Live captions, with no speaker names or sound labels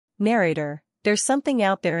Narrator, there's something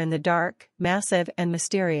out there in the dark, massive and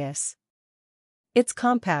mysterious. It's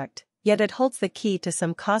compact, yet it holds the key to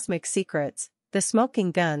some cosmic secrets, the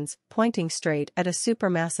smoking guns pointing straight at a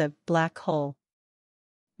supermassive black hole.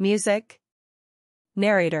 Music.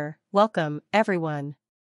 Narrator, welcome, everyone.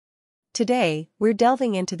 Today, we're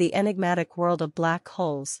delving into the enigmatic world of black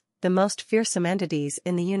holes, the most fearsome entities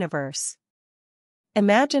in the universe.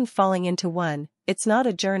 Imagine falling into one. It's not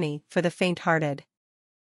a journey for the faint-hearted.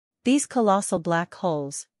 These colossal black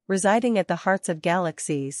holes, residing at the hearts of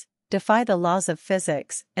galaxies, defy the laws of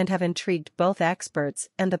physics and have intrigued both experts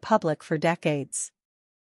and the public for decades.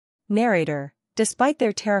 Narrator, despite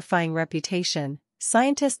their terrifying reputation,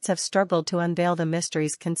 scientists have struggled to unveil the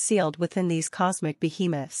mysteries concealed within these cosmic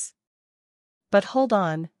behemoths. But hold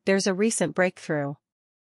on, there's a recent breakthrough.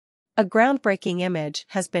 A groundbreaking image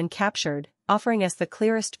has been captured, offering us the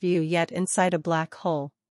clearest view yet inside a black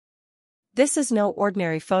hole. This is no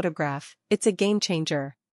ordinary photograph, it's a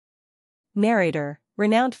game-changer. Narrator,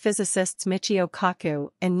 renowned physicists Michio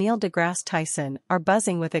Kaku and Neil deGrasse Tyson are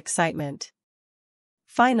buzzing with excitement.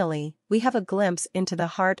 Finally, we have a glimpse into the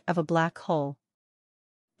heart of a black hole.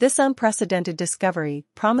 This unprecedented discovery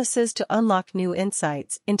promises to unlock new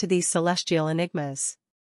insights into these celestial enigmas.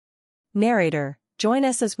 Narrator, join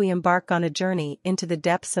us as we embark on a journey into the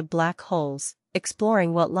depths of black holes,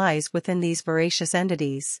 exploring what lies within these voracious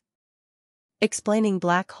entities. Explaining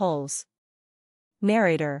black holes.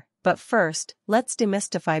 Narrator, but first, let's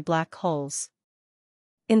demystify black holes.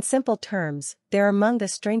 In simple terms, they're among the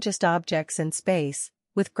strangest objects in space,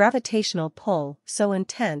 with gravitational pull so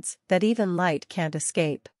intense that even light can't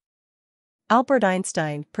escape. Albert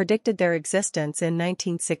Einstein predicted their existence in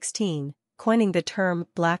 1916, coining the term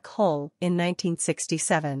black hole in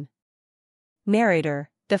 1967.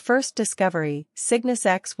 Narrator, the first discovery, Cygnus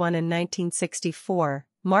X1 in 1964,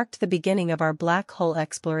 marked the beginning of our black hole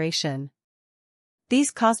exploration.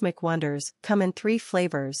 These cosmic wonders come in three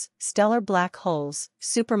flavors: stellar black holes,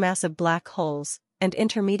 supermassive black holes, and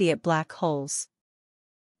intermediate black holes.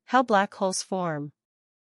 How black holes form.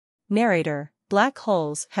 Narrator, black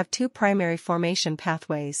holes have two primary formation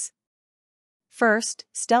pathways. First,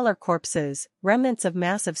 stellar corpses, remnants of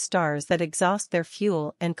massive stars that exhaust their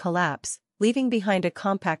fuel and collapse, leaving behind a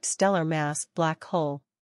compact stellar mass black hole.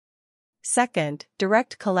 Second,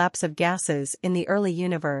 direct collapse of gases in the early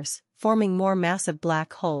universe, forming more massive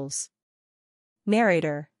black holes.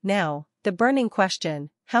 Narrator, now, the burning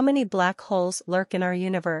question: how many black holes lurk in our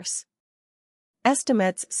universe?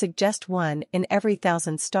 Estimates suggest 1 in every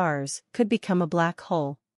 1,000 stars could become a black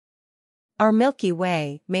hole. Our Milky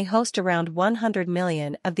Way may host around 100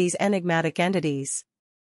 million of these enigmatic entities.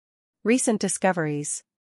 Recent discoveries.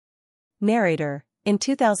 Narrator, in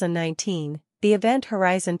 2019, the Event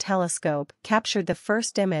Horizon Telescope captured the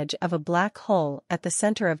first image of a black hole at the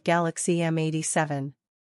center of galaxy M87.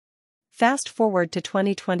 Fast forward to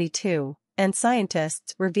 2022, and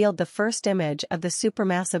scientists revealed the first image of the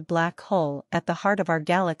supermassive black hole at the heart of our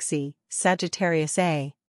galaxy, Sagittarius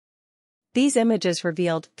A. These images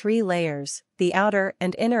revealed three layers: the outer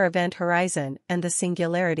and inner event horizon and the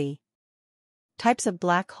singularity. Types of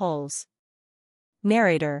black holes.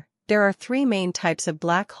 Narrator, there are three main types of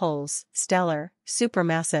black holes: stellar,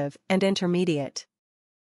 supermassive, and intermediate.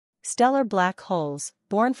 Stellar black holes,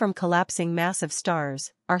 born from collapsing massive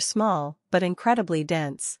stars, are small but incredibly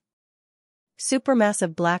dense.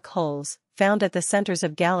 Supermassive black holes, found at the centers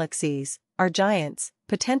of galaxies, are giants,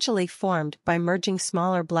 potentially formed by merging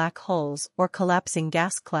smaller black holes or collapsing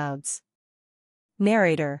gas clouds.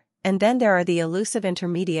 Narrator, and then there are the elusive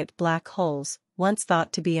intermediate black holes, once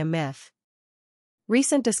thought to be a myth.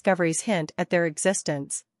 Recent discoveries hint at their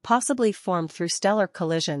existence, possibly formed through stellar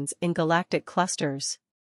collisions in galactic clusters.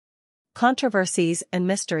 Controversies and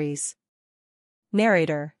mysteries.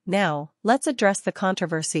 Narrator, now, let's address the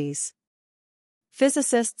controversies.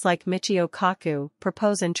 Physicists like Michio Kaku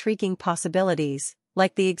propose intriguing possibilities,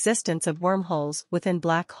 like the existence of wormholes within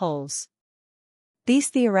black holes. These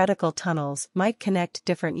theoretical tunnels might connect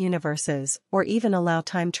different universes or even allow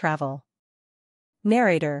time travel.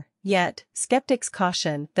 Narrator, yet, skeptics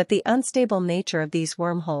caution that the unstable nature of these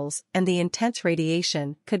wormholes and the intense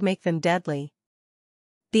radiation could make them deadly.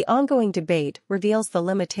 The ongoing debate reveals the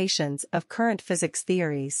limitations of current physics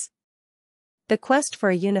theories. The quest for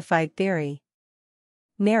a unified theory.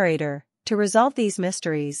 Narrator, to resolve these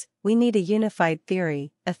mysteries, we need a unified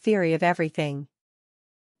theory, a theory of everything.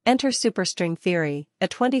 Enter superstring theory, a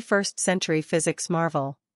 21st century physics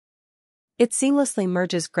marvel. It seamlessly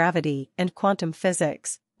merges gravity and quantum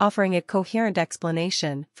physics, offering a coherent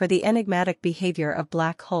explanation for the enigmatic behavior of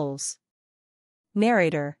black holes.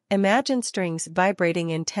 Narrator, imagine strings vibrating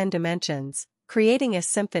in 10 dimensions, creating a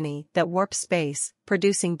symphony that warps space,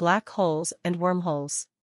 producing black holes and wormholes.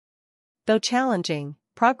 Though challenging,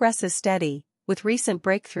 progress is steady, with recent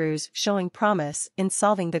breakthroughs showing promise in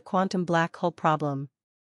solving the quantum black hole problem.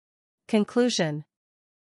 Conclusion.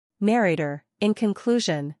 Narrator. In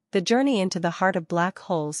conclusion, the journey into the heart of black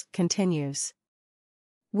holes continues.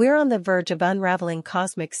 We're on the verge of unraveling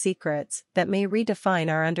cosmic secrets that may redefine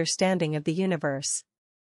our understanding of the universe.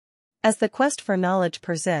 As the quest for knowledge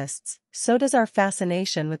persists, so does our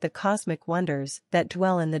fascination with the cosmic wonders that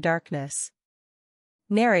dwell in the darkness.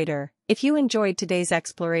 Narrator. If you enjoyed today's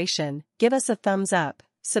exploration, give us a thumbs up,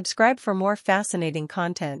 subscribe for more fascinating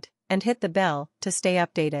content, and hit the bell to stay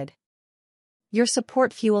updated. Your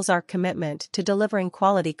support fuels our commitment to delivering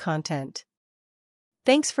quality content.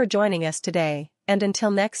 Thanks for joining us today, and until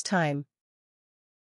next time,